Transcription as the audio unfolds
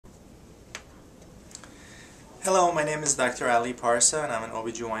Hello, my name is Dr. Ali Parsa and I'm an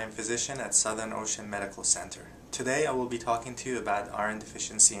OBGYN physician at Southern Ocean Medical Center. Today I will be talking to you about iron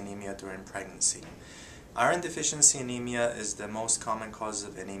deficiency anemia during pregnancy. Iron deficiency anemia is the most common cause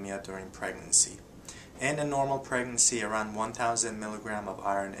of anemia during pregnancy. In a normal pregnancy, around 1,000 milligrams of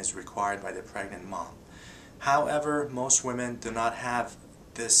iron is required by the pregnant mom. However, most women do not have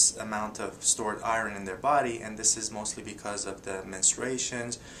this amount of stored iron in their body, and this is mostly because of the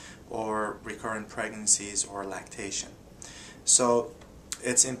menstruations or recurrent pregnancies or lactation. So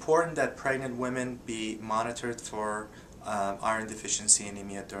it's important that pregnant women be monitored for iron deficiency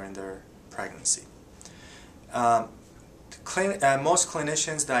anemia during their pregnancy. Most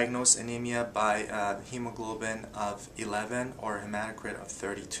clinicians diagnose anemia by hemoglobin of 11 or hematocrit of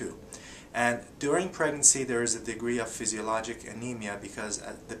 32. And during pregnancy there is a degree of physiologic anemia because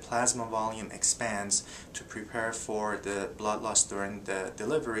the plasma volume expands to prepare for the blood loss during the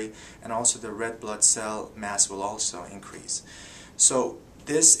delivery, and also the red blood cell mass will also increase. So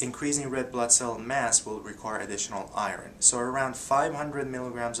this increasing red blood cell mass will require additional iron. So around 500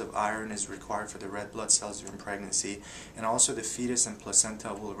 milligrams of iron is required for the red blood cells during pregnancy, and also the fetus and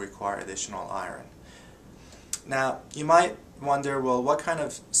placenta will require additional iron. Now, you might wonder, well, what kind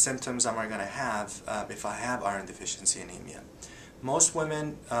of symptoms am I going to have if I have iron deficiency anemia? Most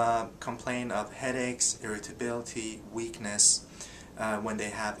women complain of headaches, irritability, weakness when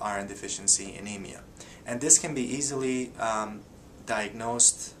they have iron deficiency anemia. And this can be easily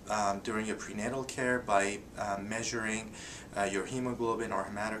diagnosed during your prenatal care by measuring your hemoglobin or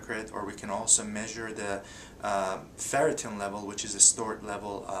hematocrit, or we can also measure the ferritin level, which is a stored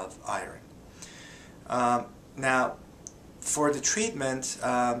level of iron. Now, for the treatment,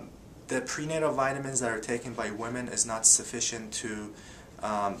 the prenatal vitamins that are taken by women is not sufficient to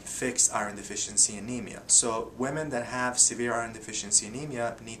fix iron deficiency anemia. So women that have severe iron deficiency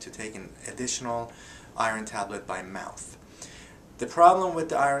anemia need to take an additional iron tablet by mouth. The problem with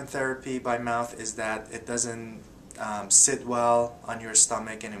the iron therapy by mouth is that it doesn't sit well on your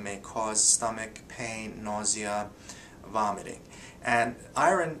stomach, and it may cause stomach pain, nausea, vomiting. And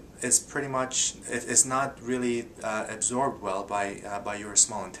iron is pretty much, it's not really absorbed well by your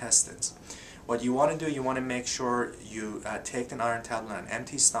small intestines. What you want to do, you want to make sure you take an iron tablet on an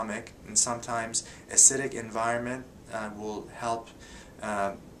empty stomach, and sometimes acidic environment will help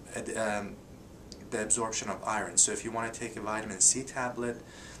the absorption of iron. So if you want to take a vitamin C tablet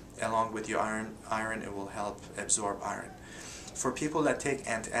along with your iron, it will help absorb iron. For people that take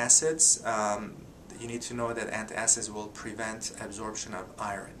antacids, you need to know that antacids will prevent absorption of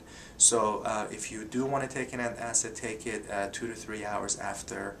iron. So if you do want to take an antacid, take it 2 to 3 hours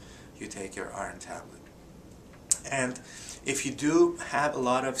after you take your iron tablet. And if you do have a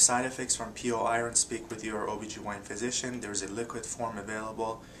lot of side effects from PO iron, speak with your OBGYN physician. There's a liquid form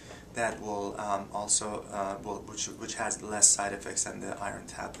available that will which has less side effects than the iron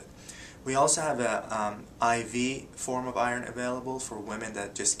tablet. We also have a IV form of iron available for women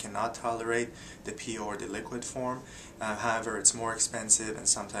that just cannot tolerate the PO or the liquid form. However, it's more expensive, and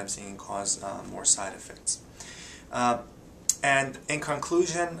sometimes it can cause more side effects. And in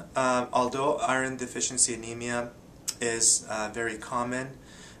conclusion, although iron deficiency anemia is very common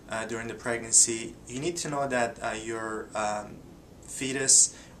during the pregnancy, you need to know that your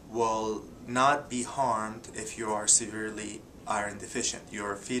fetus will not be harmed if you are severely iron deficient.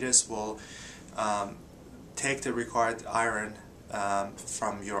 Your fetus will take the required iron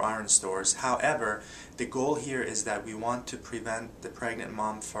from your iron stores. However, the goal here is that we want to prevent the pregnant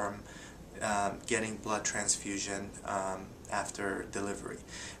mom from getting blood transfusion after delivery,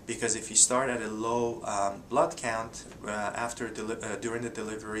 because if you start at a low blood count during the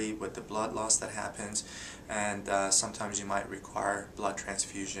delivery with the blood loss that happens, and sometimes you might require blood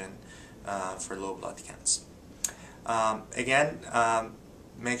transfusion for low blood counts. Again,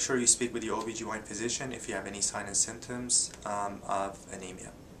 make sure you speak with your OBGYN physician if you have any signs and symptoms of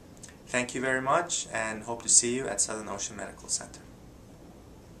anemia. Thank you very much, and hope to see you at Southern Ocean Medical Center.